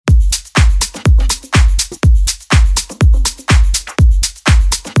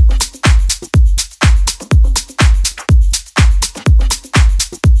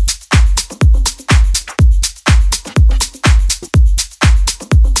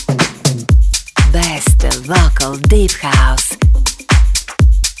vocal deep house.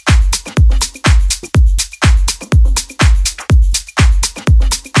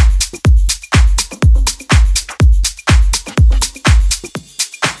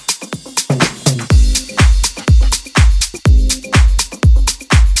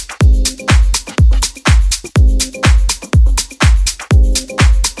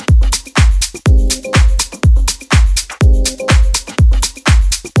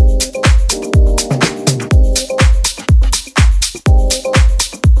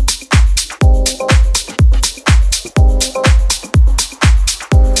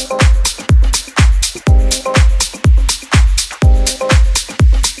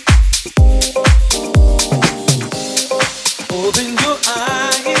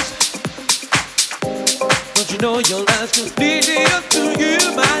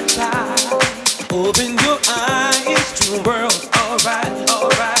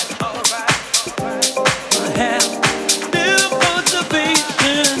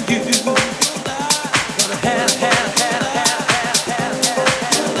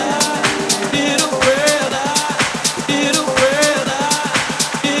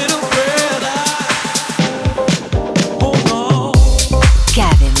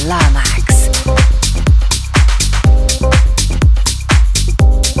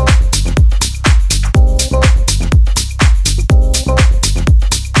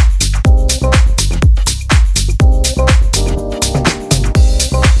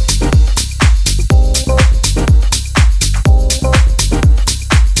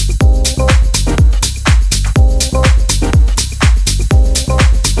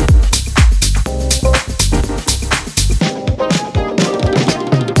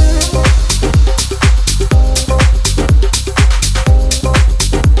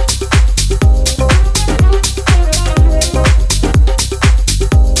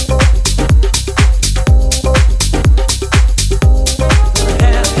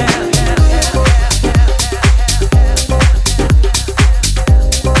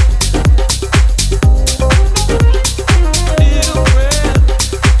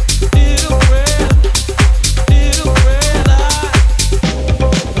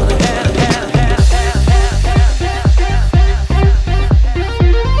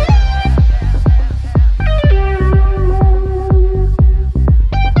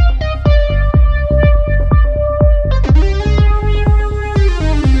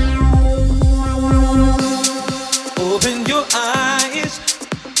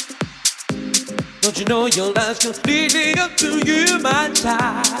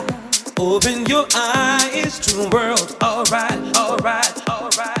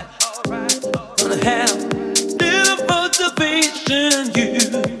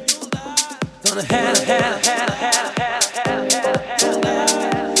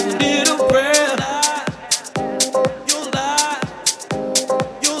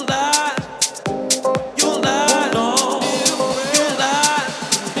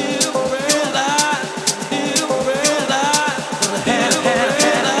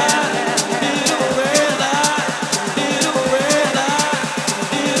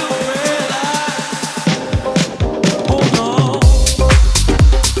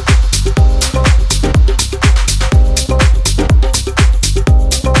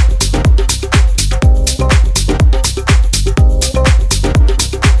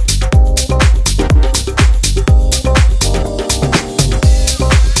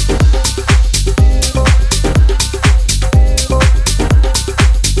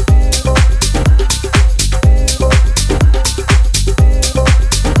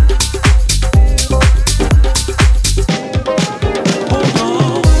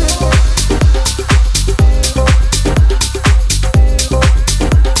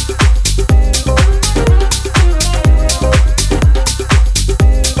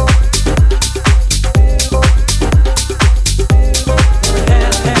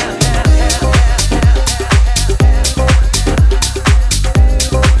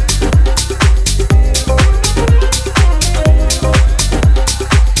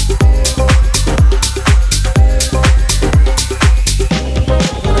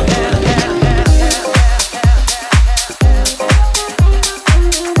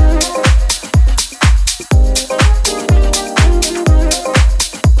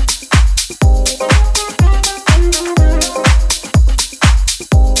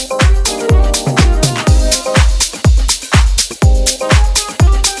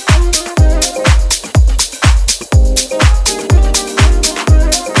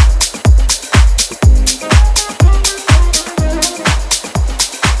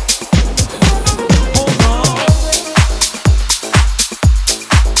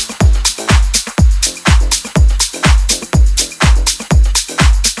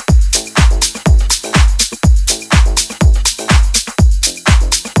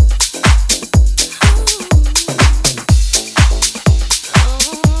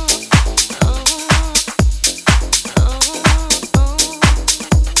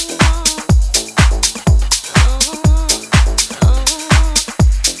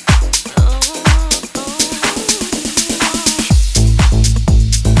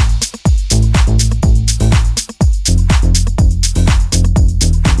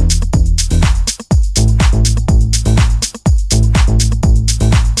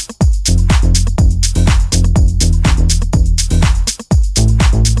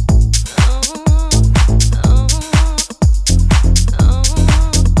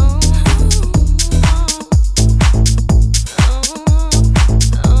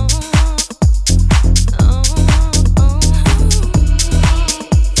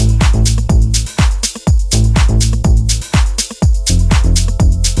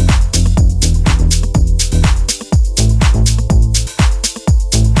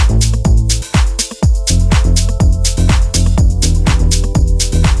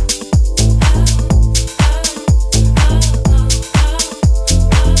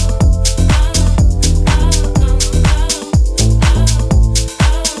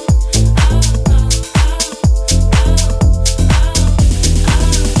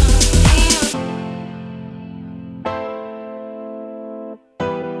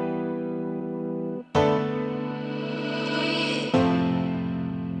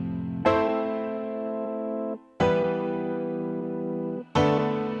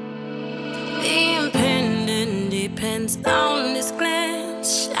 hands on this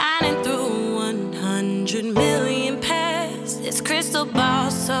glance, shining through 100 million pairs. This crystal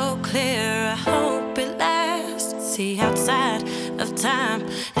ball so clear, I hope it lasts. See outside of time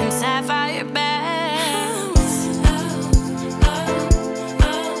and sapphire bands.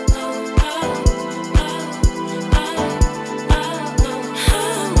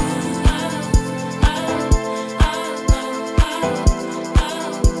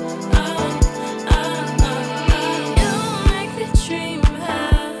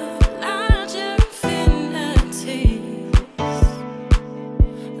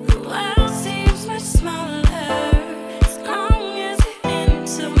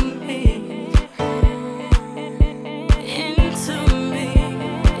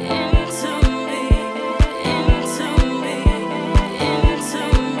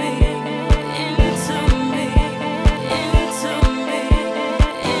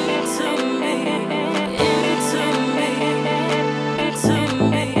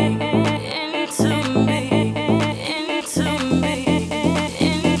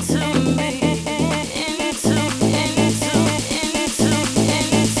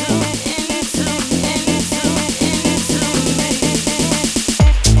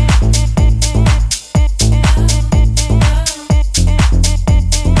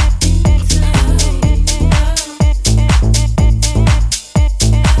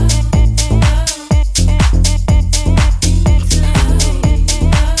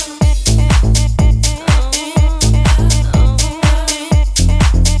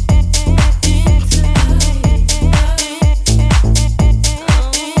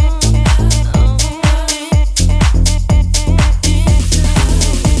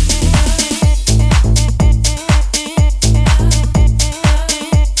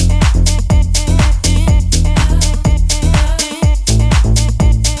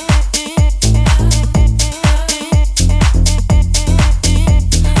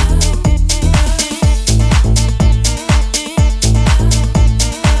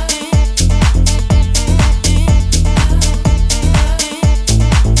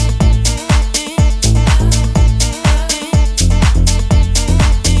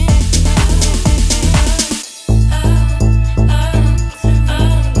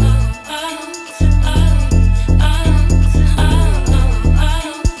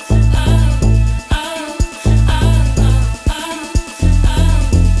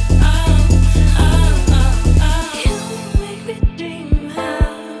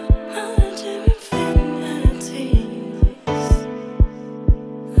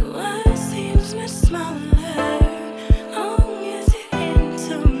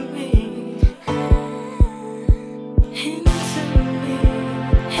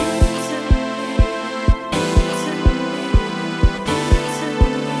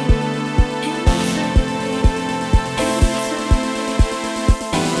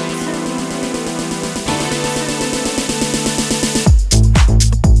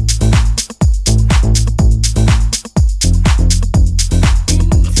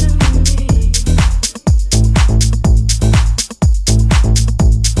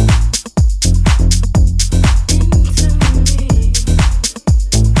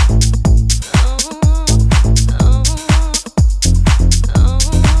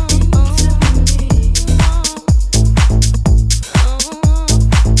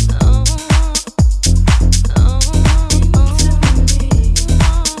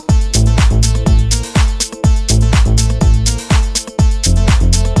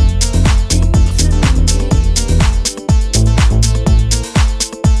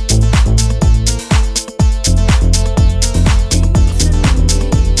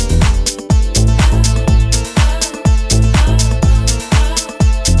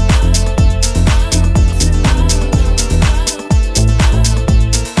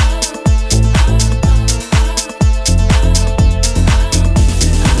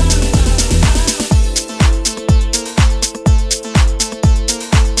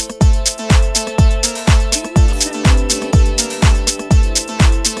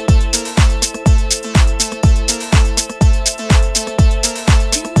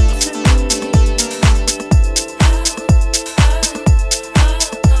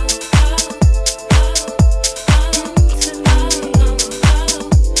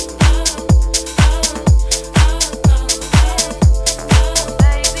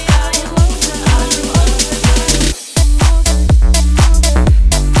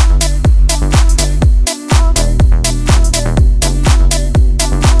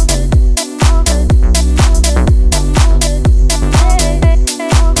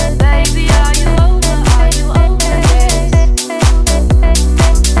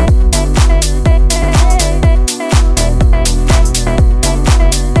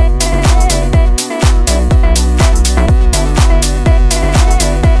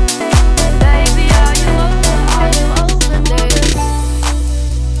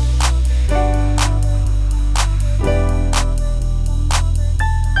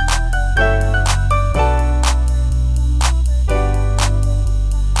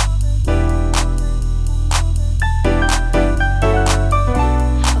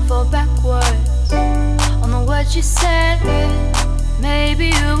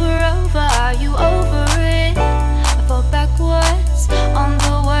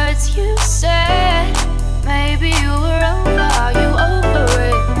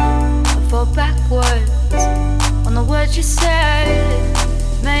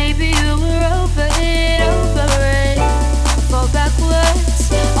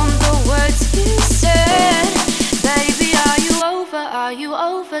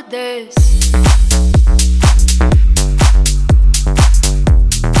 over this.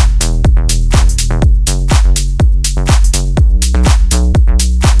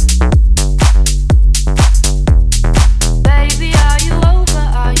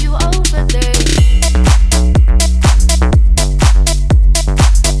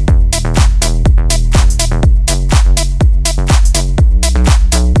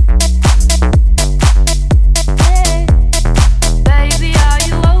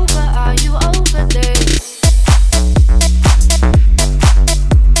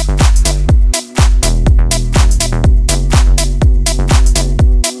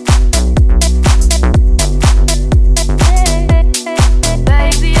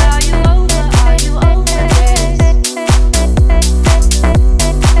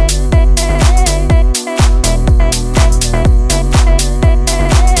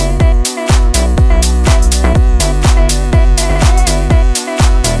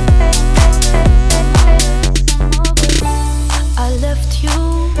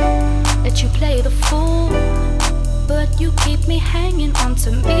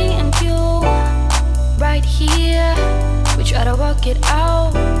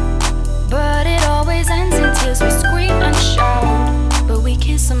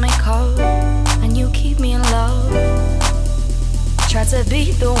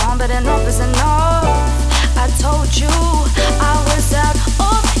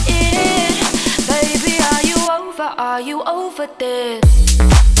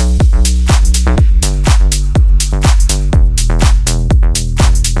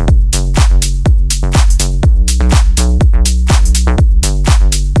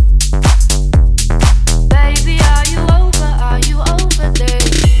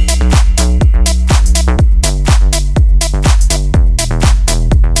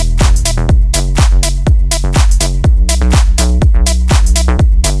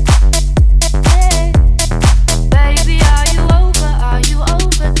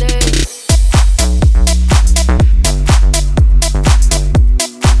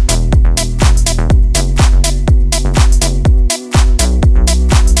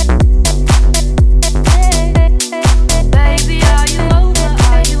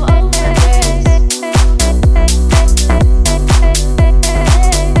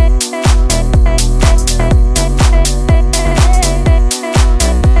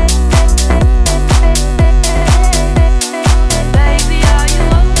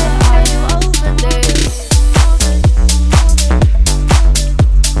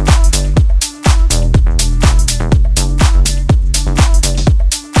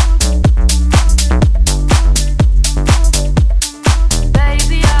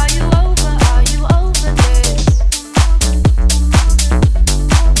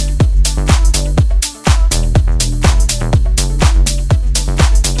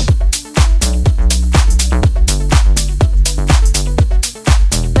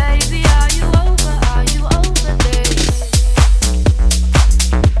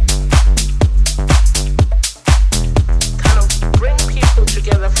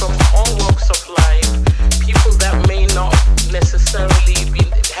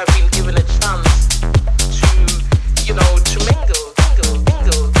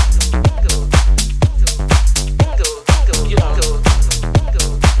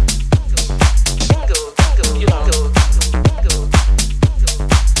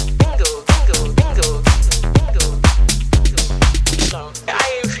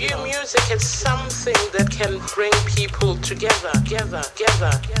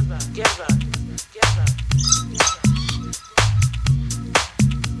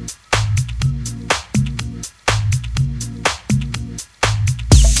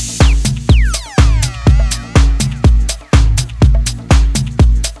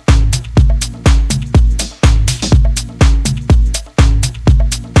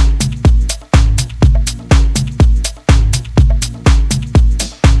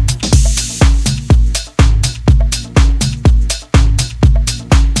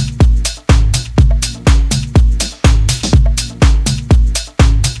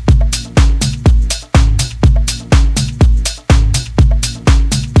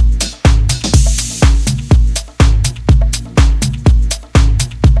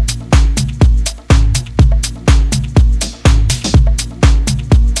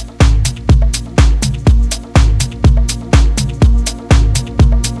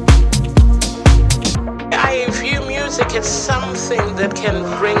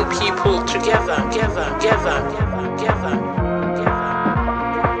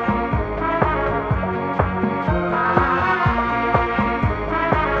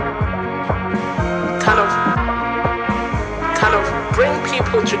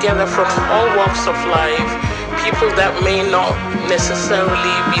 people together from all walks of life, people that may not necessarily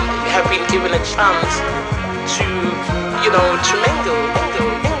have been given a chance to, to mingle,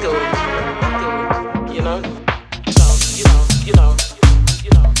 you know.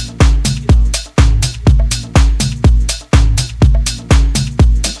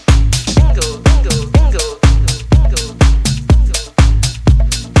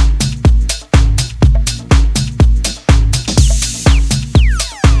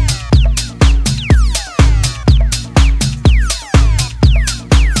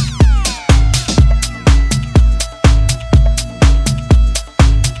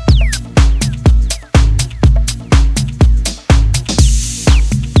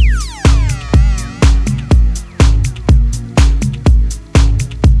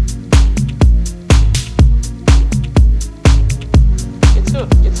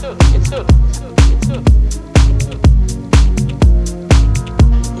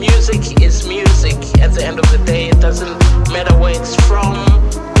 Music is music. At the end of the day, it doesn't matter where it's from,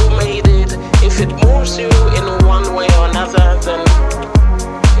 who made it. If it moves you in one way or another, then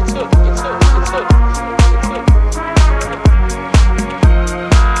it's good.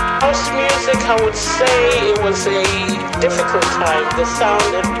 House music, I would say it was a difficult time. The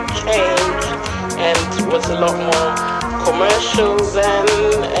sound had changed and was a lot more commercial then,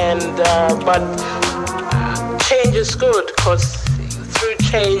 but change is good because through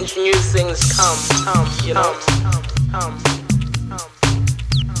change new things come, you know.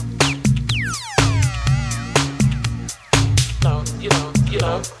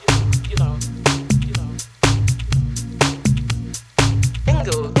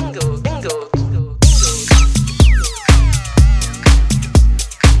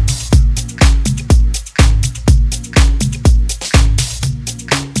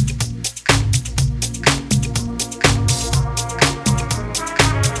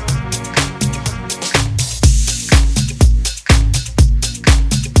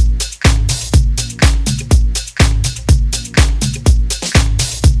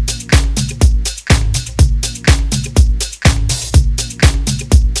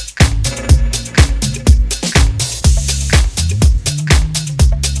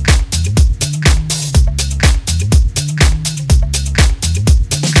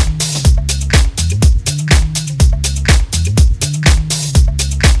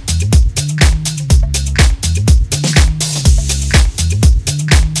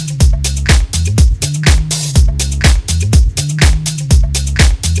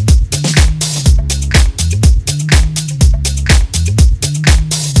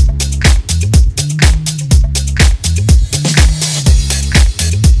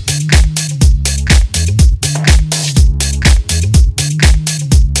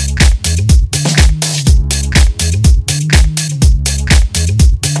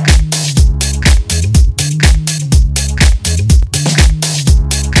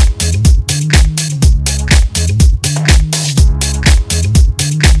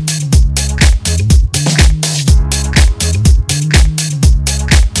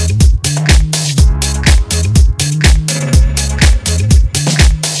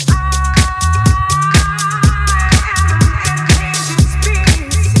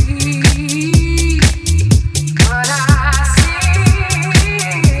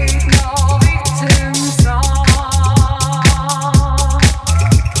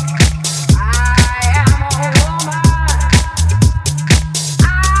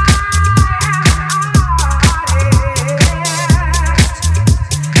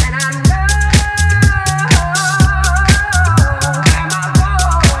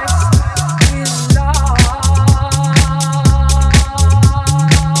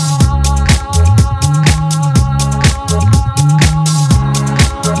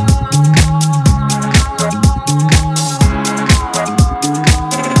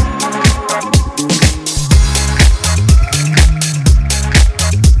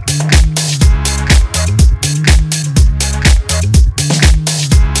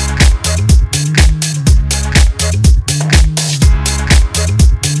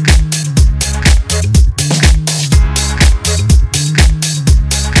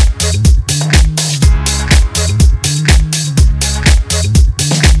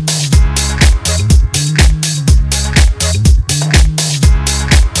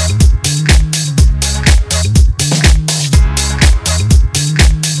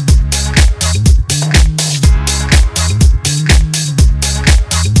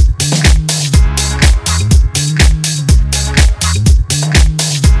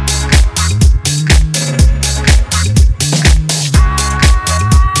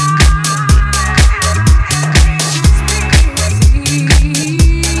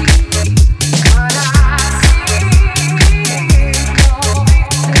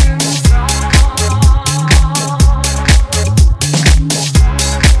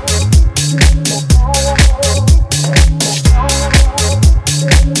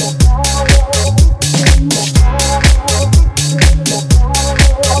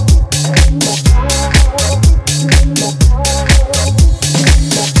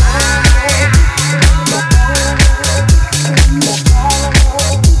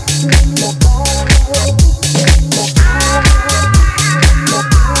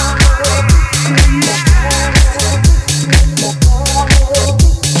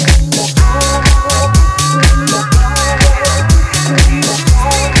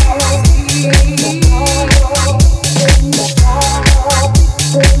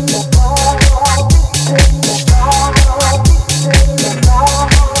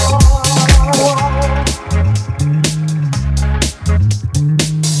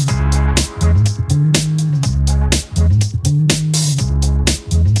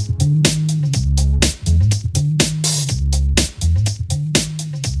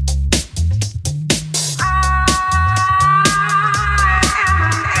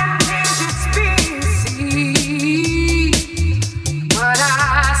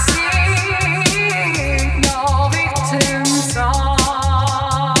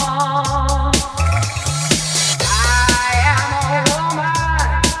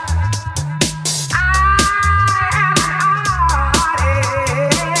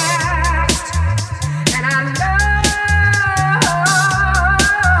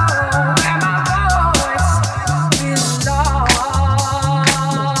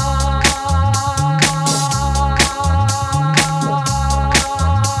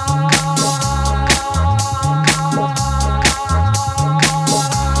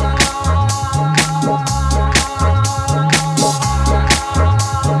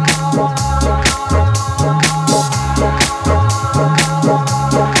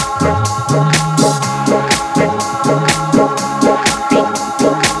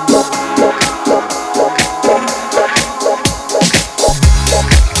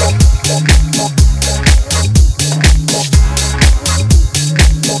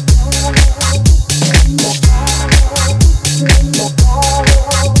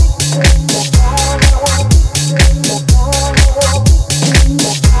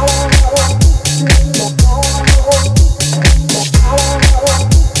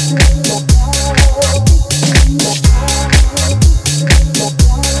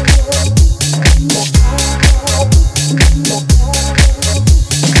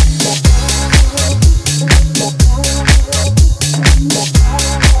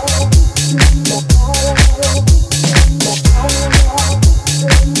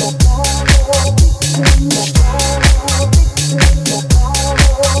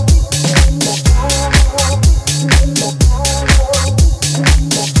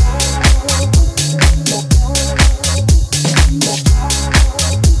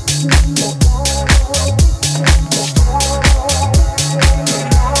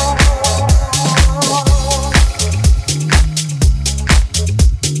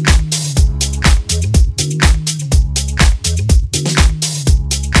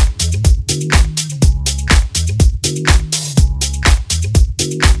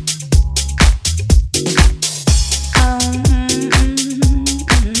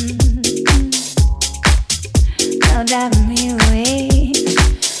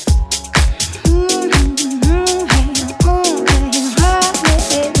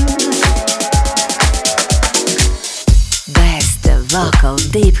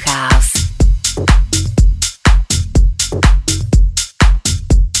 Deep House.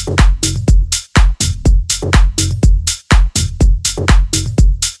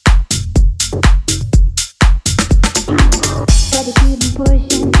 Gotta keep on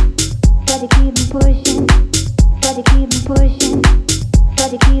pushing, gotta keep on pushing, gotta keep on pushing,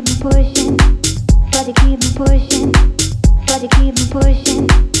 gotta keep on pushing, gotta keep on pushing, gotta keep on pushing,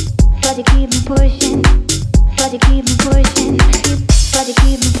 gotta keep on pushing, gotta keep on pushing, gotta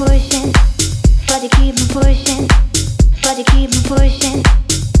keep on pushing, gotta keep on pushing, gotta keep on pushing,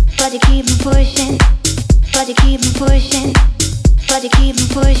 gotta keep on pushing, gotta keep on pushing, gotta keep on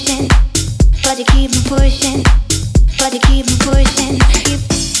pushing, gotta keep on pushing. Gotta keep on pushing.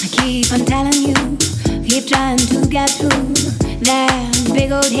 I keep on telling you, keep trying to get through. That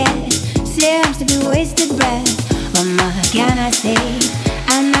big old head seems to be wasted breath. What more can I say?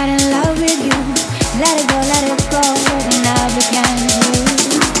 I'm not in love with you. Let it go, and I'll be can you.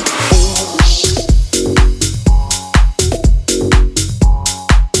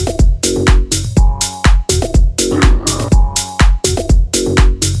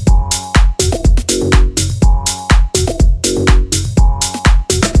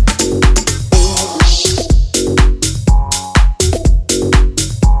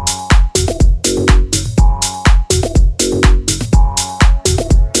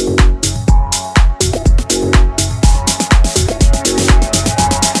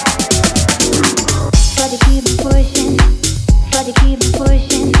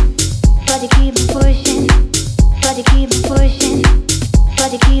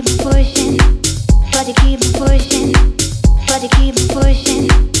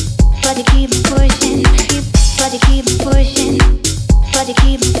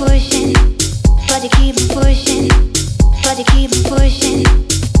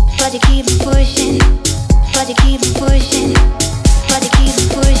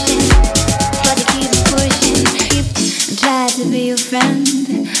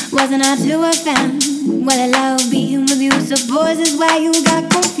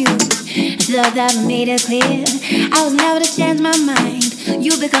 That made it clear I was never to change my mind.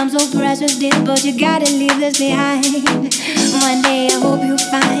 You become so precious, dear, but you gotta leave this behind. One day I hope you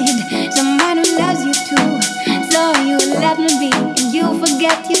find someone who loves you too. So you let me be, and you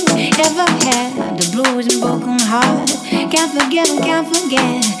forget you ever had the bruised and broken heart. Can't forget and can't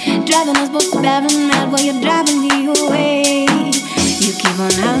forget. Driving us both sparing mad while you're driving me away. You keep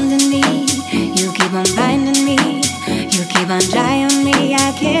on hounding me, you keep on finding me, you keep on trying me,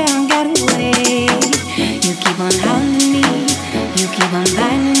 I can't get away. You keep on hounding me, you keep on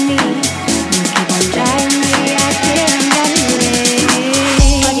finding me, you keep on trying me, I can't get away.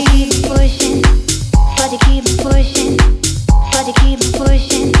 Gotta keep pushing, gotta keep pushing, gotta keep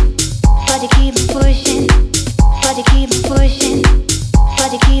pushing, gotta keep pushing, gotta keep pushing,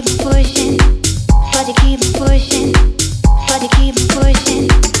 gotta keep pushing, gotta keep pushing, gotta keep pushing,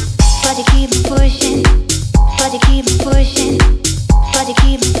 gotta keep pushing, gotta keep pushing, gotta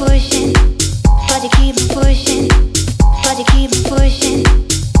keep pushing, gotta keep pushing, gotta keep pushing,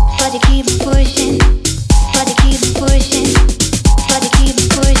 gotta keep pushing, gotta keep pushing, gotta keep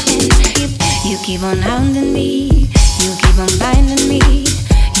pushing. You keep on hounding me, you keep on finding me,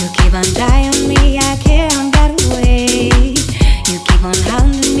 you keep on trying me, I can't get away. You keep on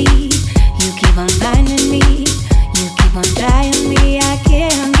hounding me, you keep on finding me, you keep on trying me, I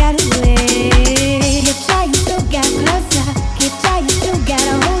can't get away. Keep trying to get closer, keep trying to get a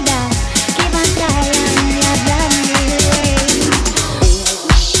hold of.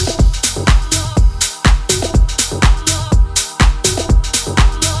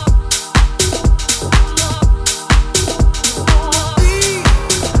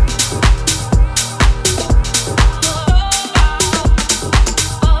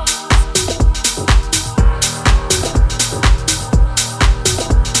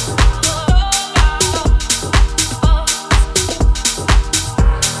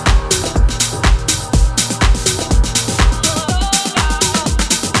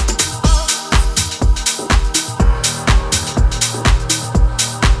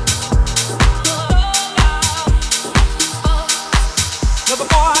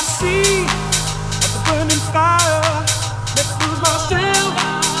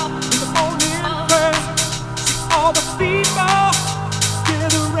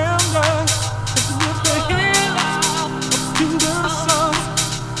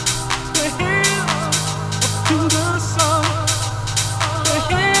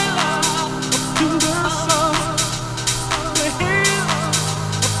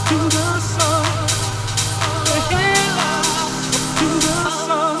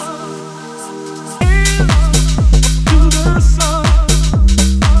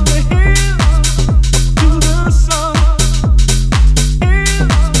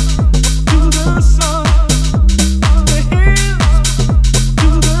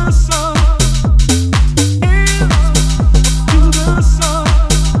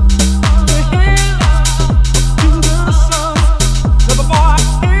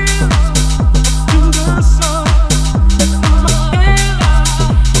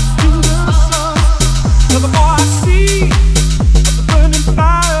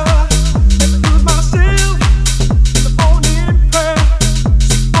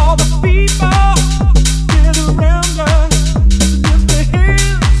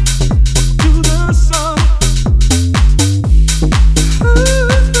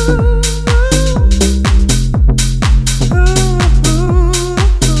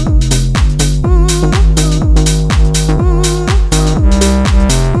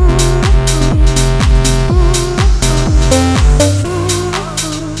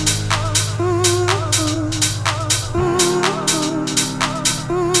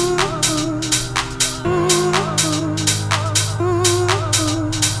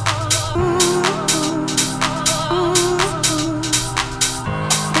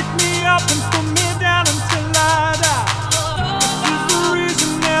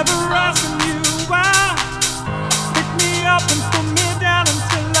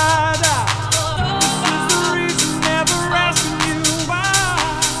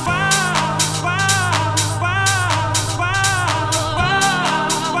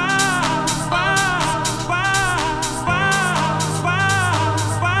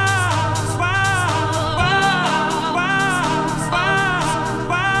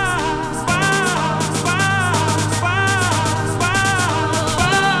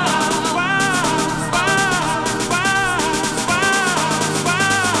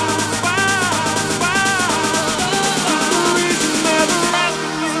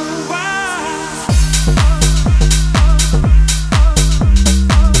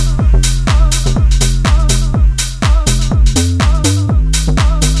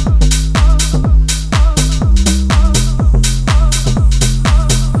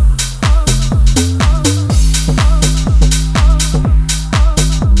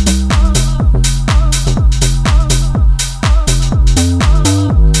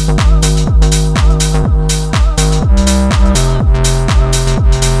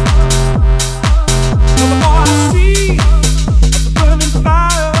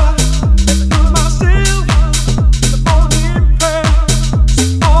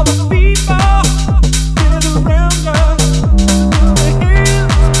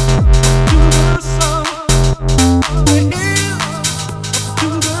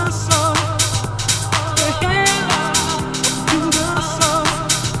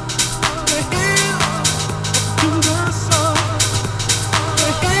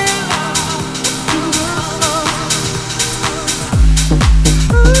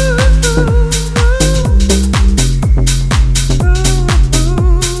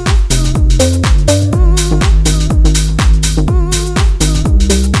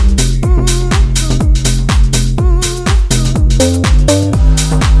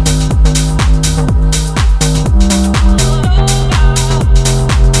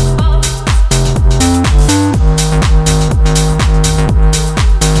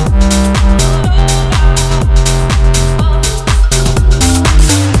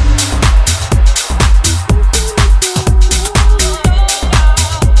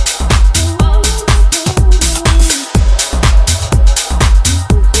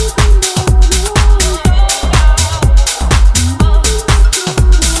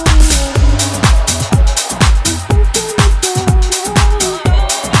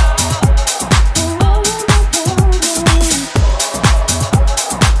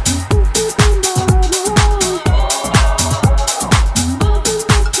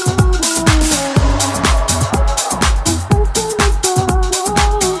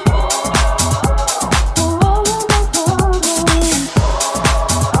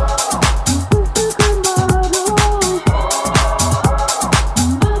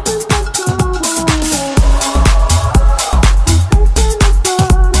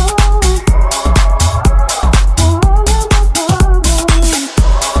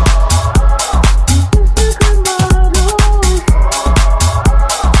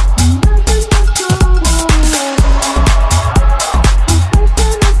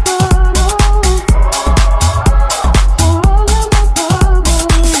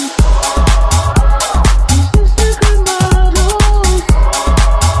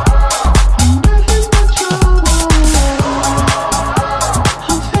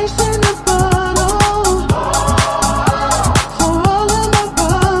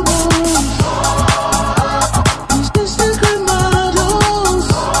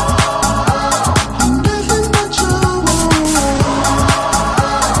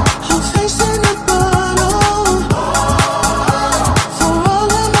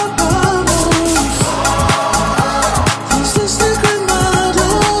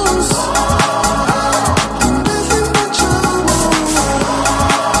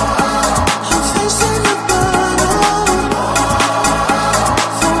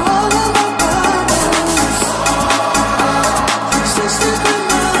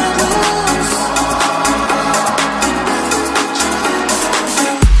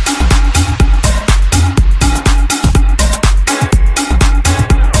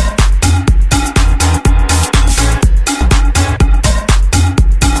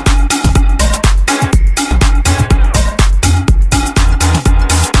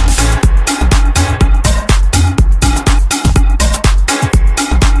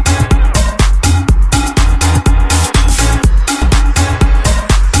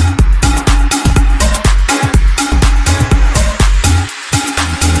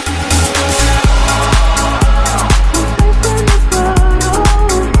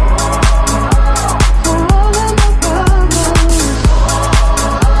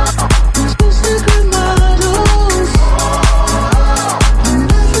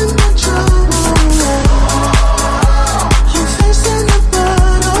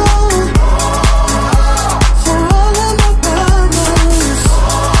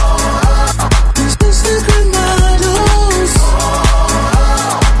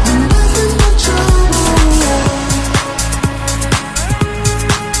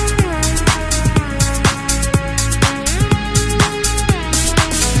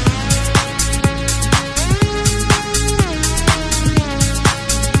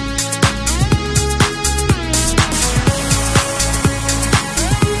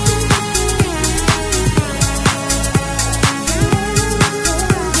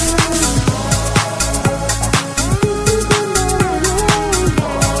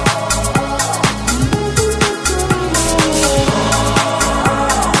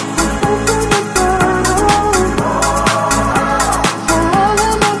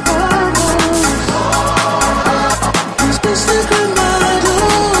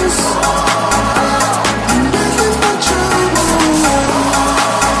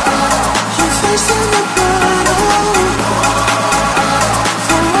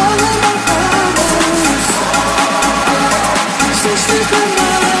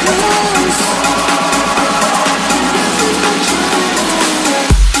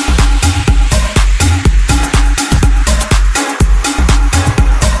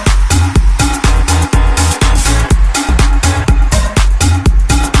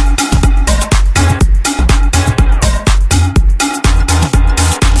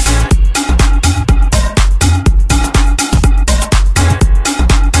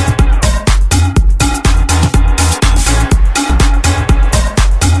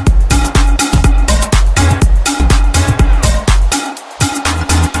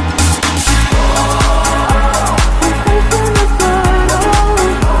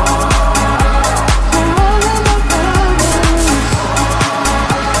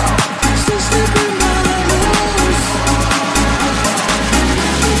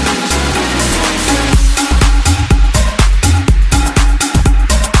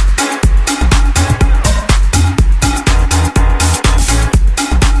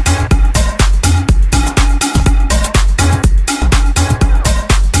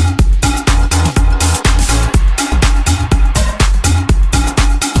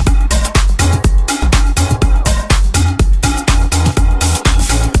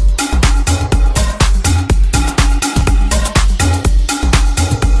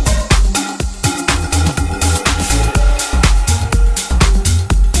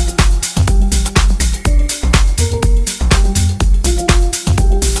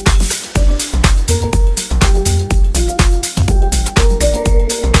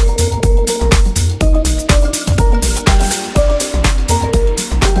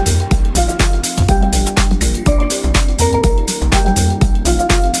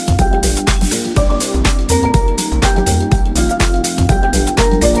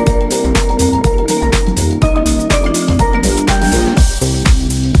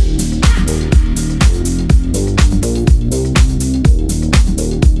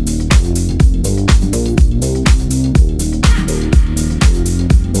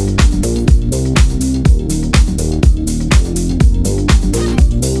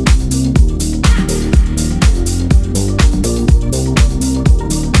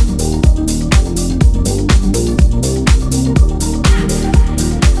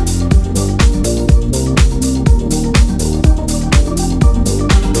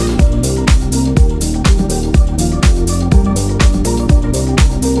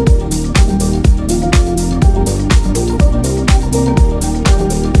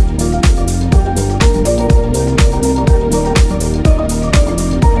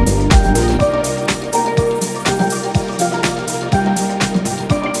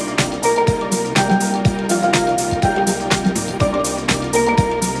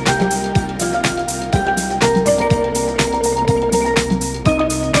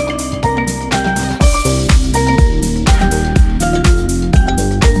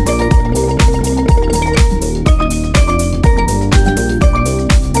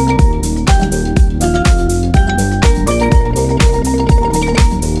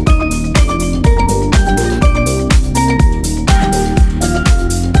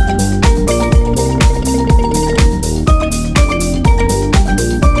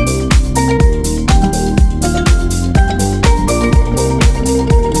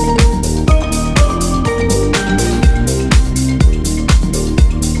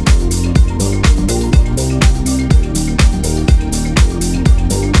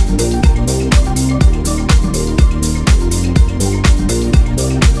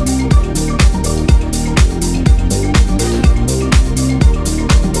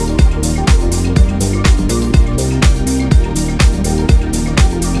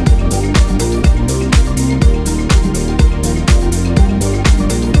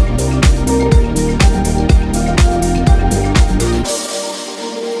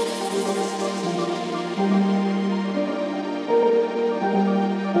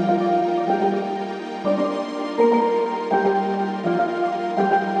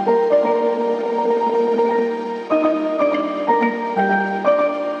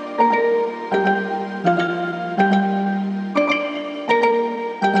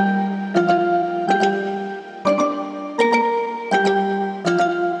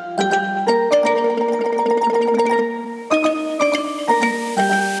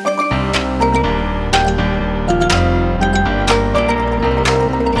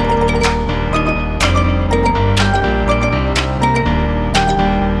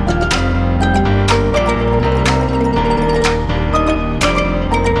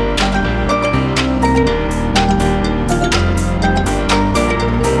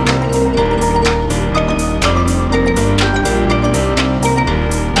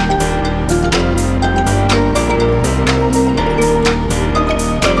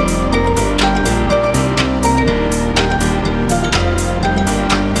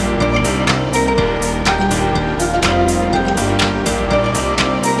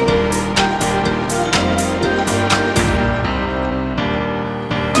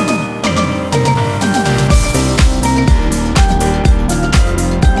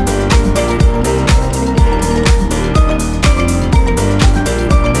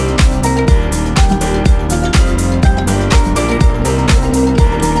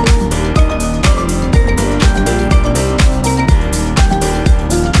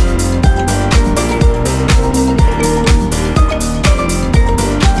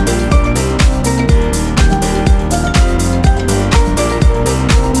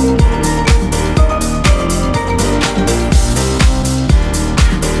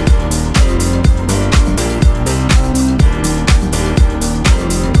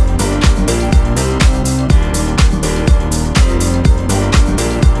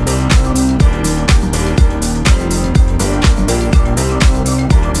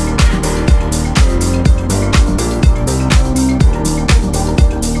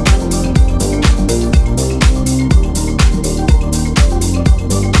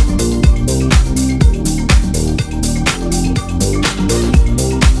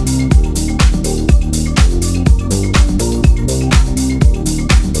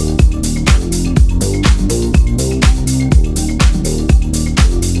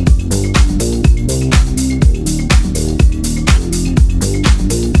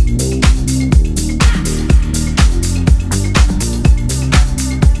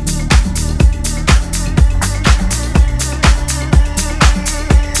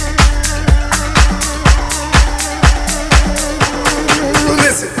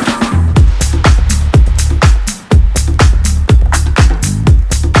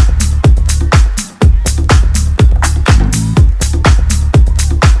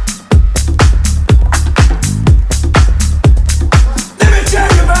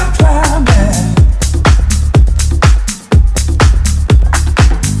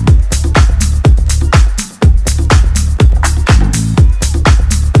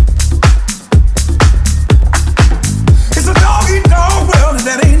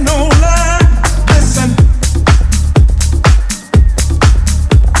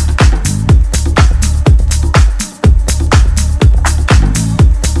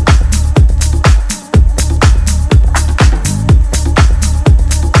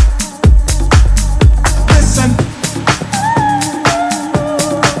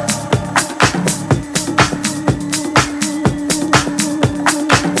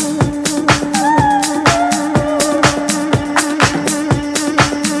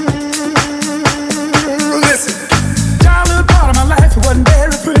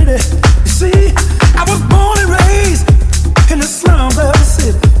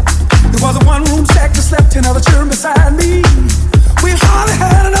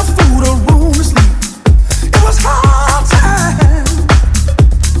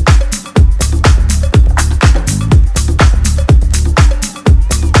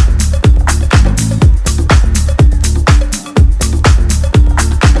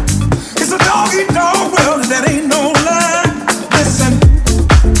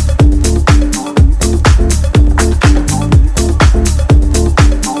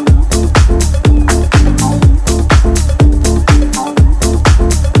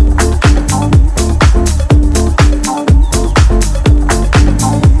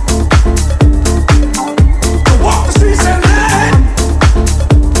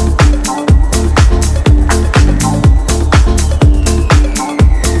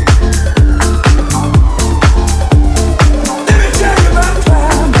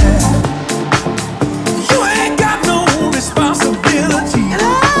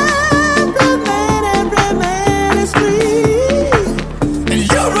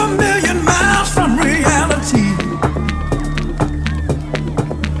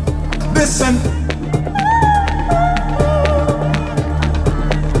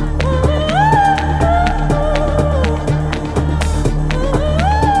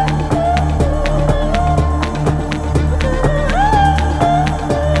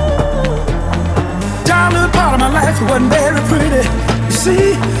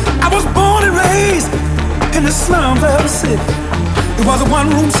 in the slums of the city. It was a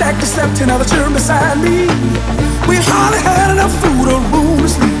one-room shack that slept 10 other children beside me. We hardly had enough food or room to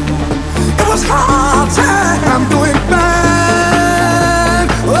sleep. It was hard time. I'm doing fine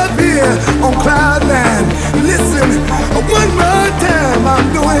up here on cloud nine. Listen, one more time. I'm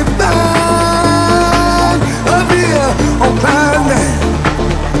doing fine up here on cloud nine.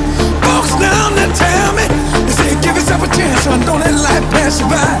 Folks down there tell me, they say give yourself a chance, son. Don't let life pass you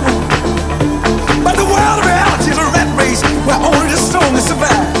by. But the world of reality is a rat race where only the strongest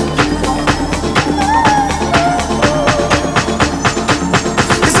survive.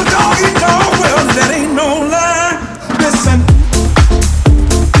 It's a dog-eat-dog world, that ain't no lie. Listen.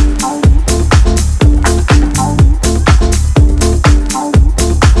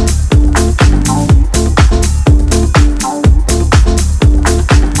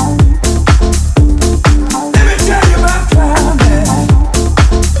 Let me tell you about climate.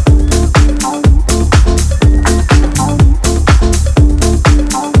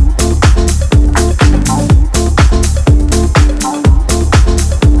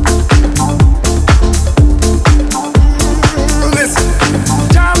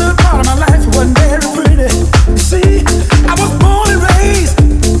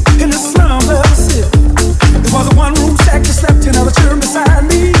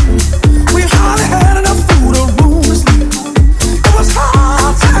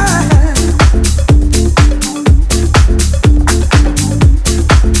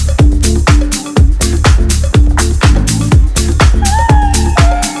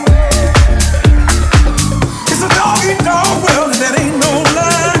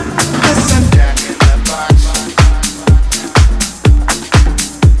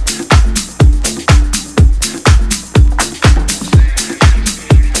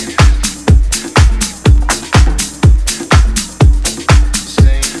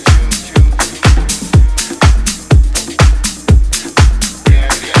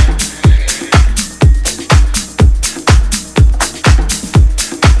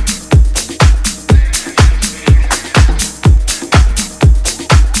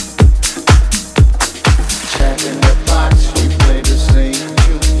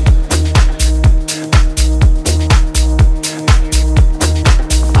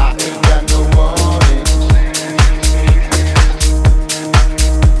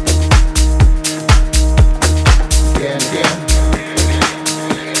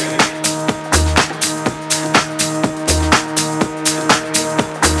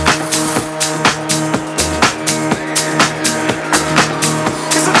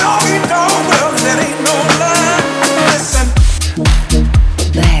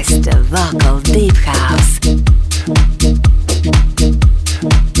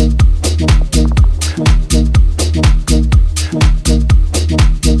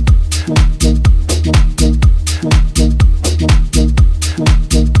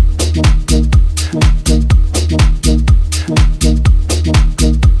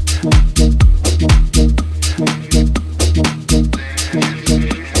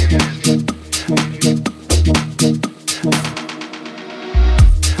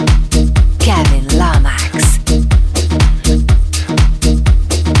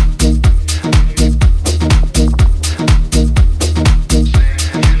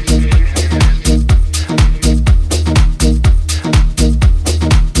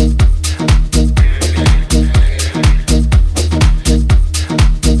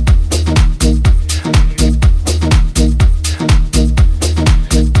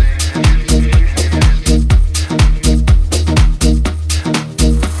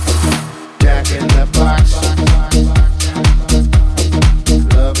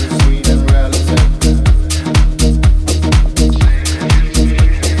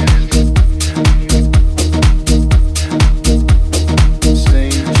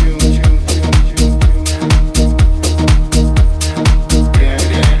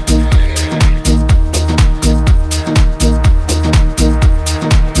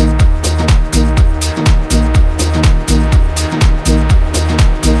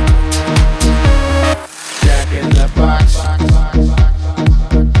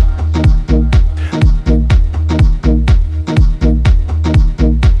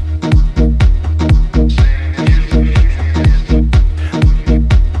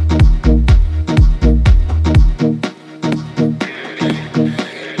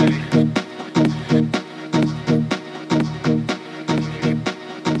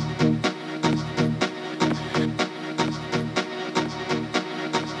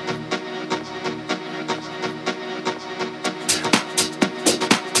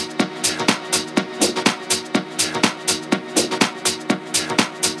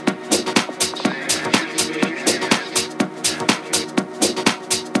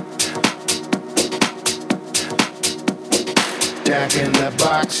 Jack in the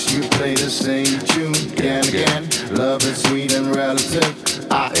Box, you play the same tune again, again. Love is sweet and relative.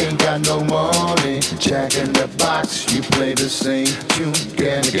 I ain't got no money. Jack in the Box, you play the same tune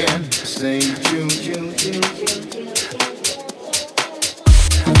again, again. Same tune, tune, tune, tune, tune.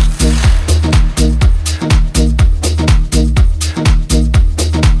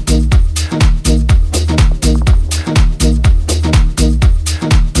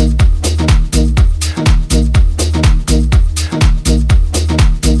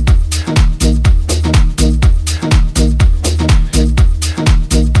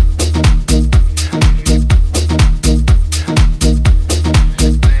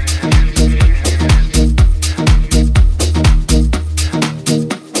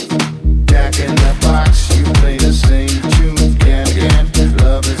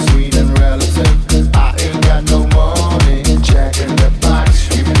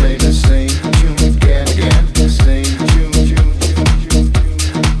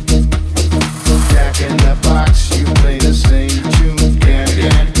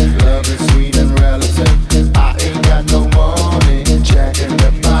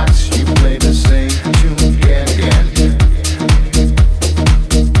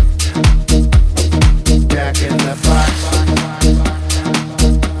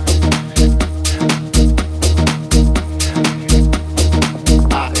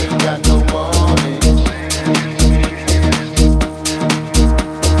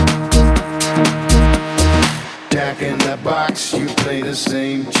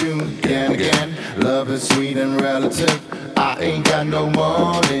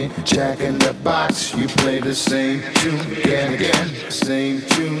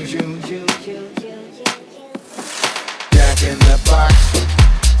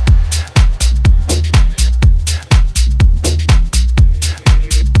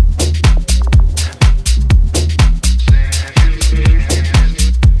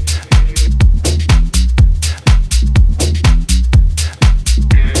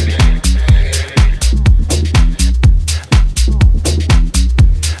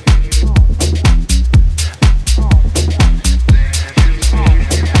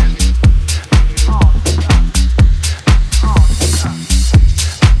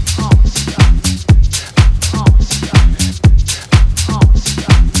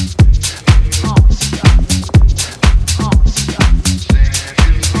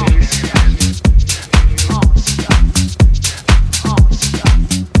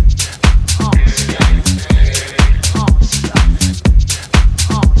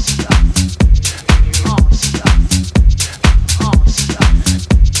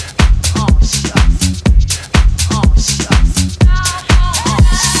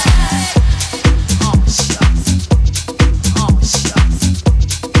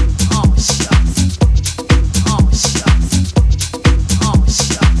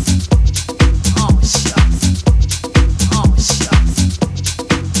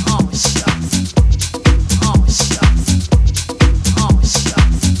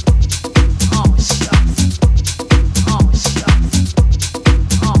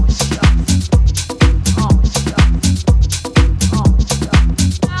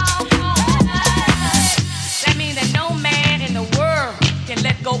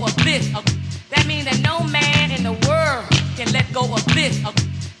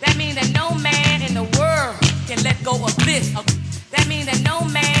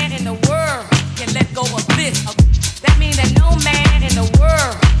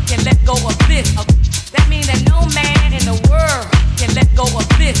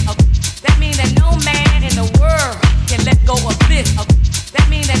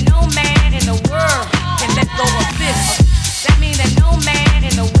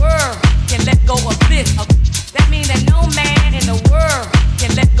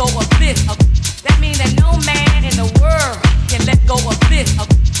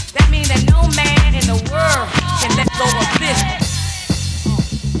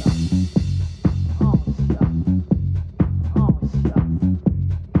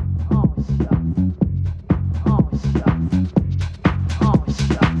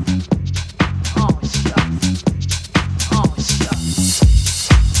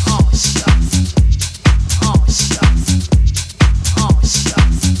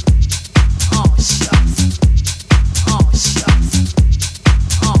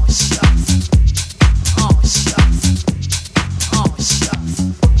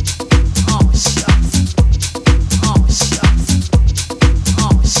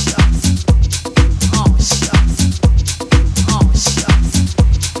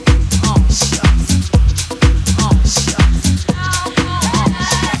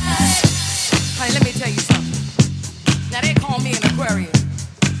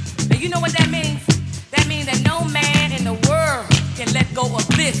 let go of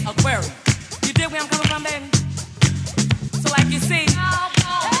this aquarium. You dig where I'm coming from, baby? So like you see, I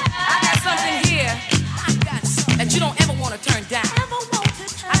got something here that you don't ever want to turn down.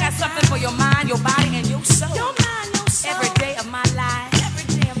 I got something for your mind, your body, and your soul. Every day of my life. Every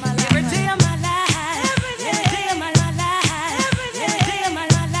day of my life. Every day of my life. Every day of my life. Every day of my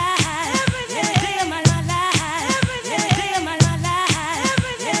life. Every day of my life. Every day of my life.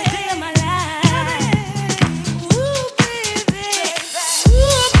 Every day of my life. Ooh, baby.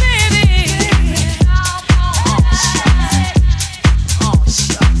 Ooh, baby. Oh,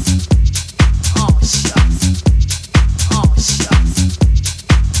 shucks. Oh, shucks. Oh, shucks.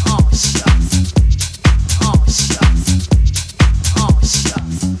 Oh, shucks. Oh, shucks. Oh,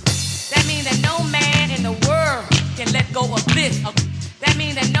 shucks. That means that no man in the world can let go of this. That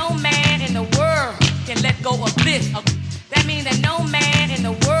means that no man in the world can let go of this. That means that no man in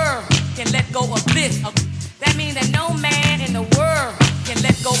the world can let go of this. That means that no man in the world can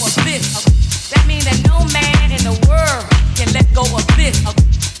let go of this. That means that no man in the world can let go of this.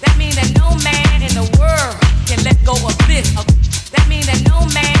 That means that no man in the world can let go of this. That means that no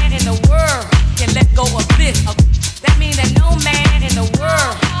man in the world can let go of this. That means that no man in the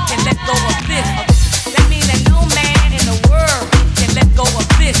world can let go of this. That means that no man in the world can let go of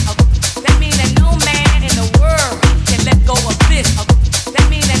this. That means that no man in the world can let go of this. That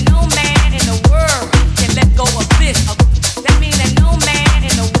means that no man in the world can let go of this. That means that no man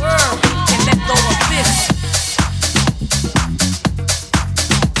in the world can let go of this.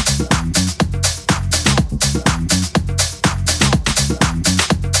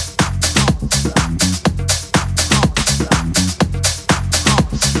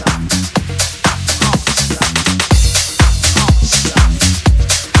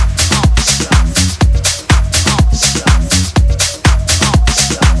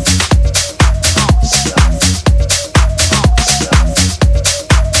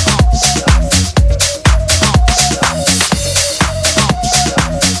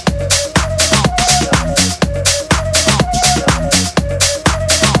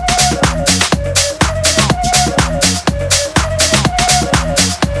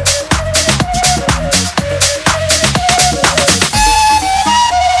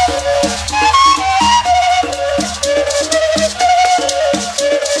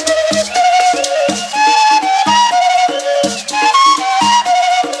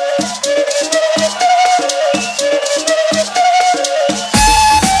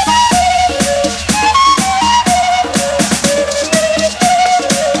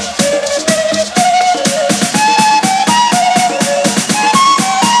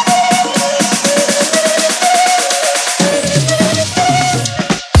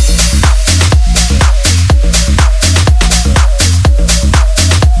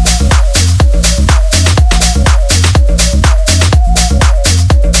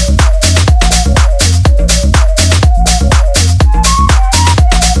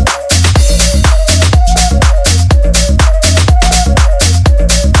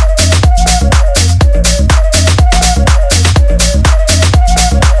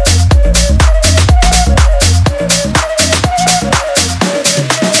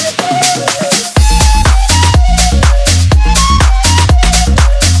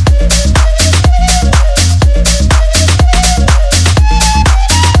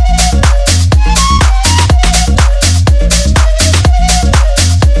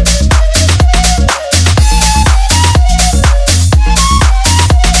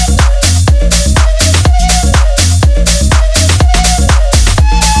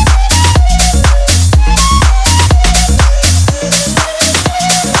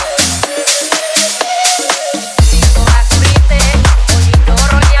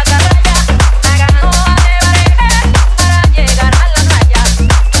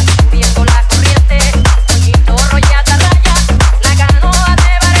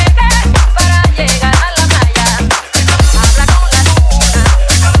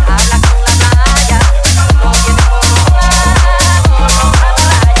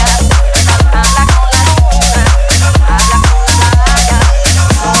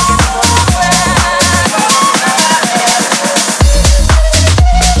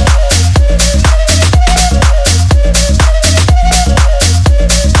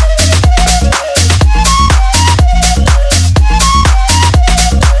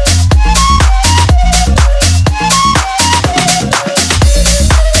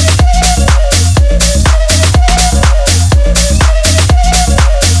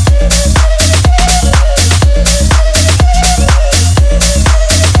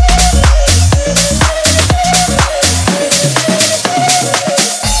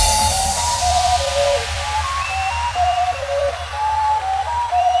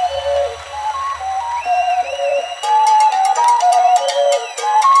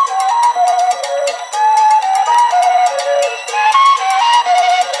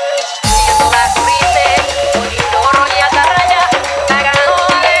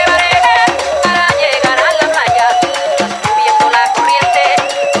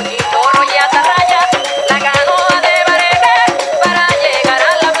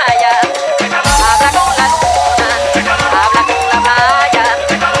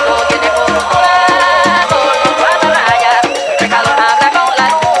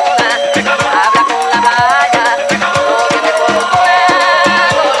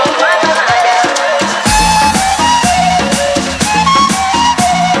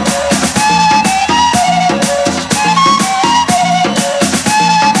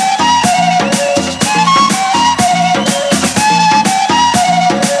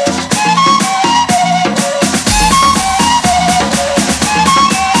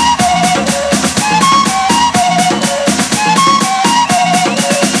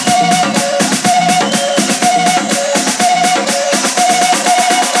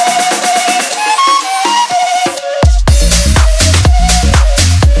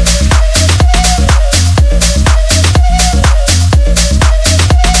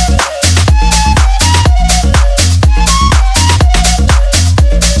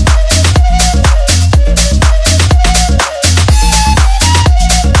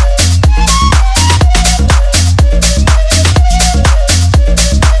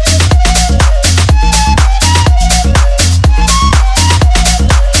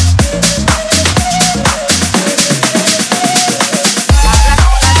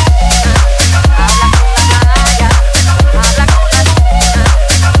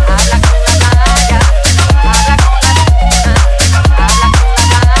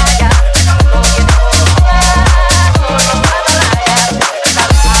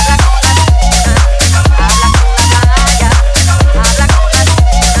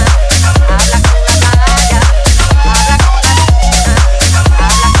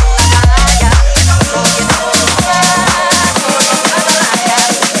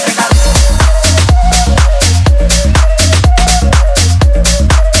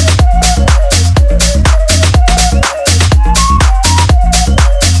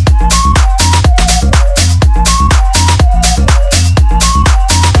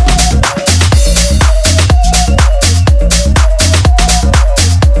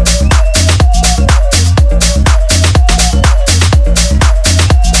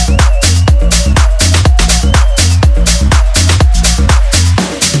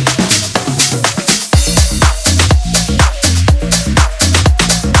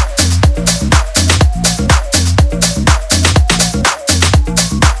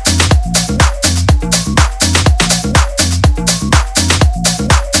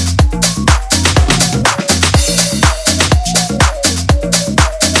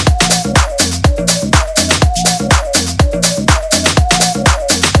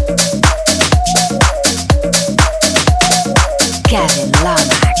 Gavin.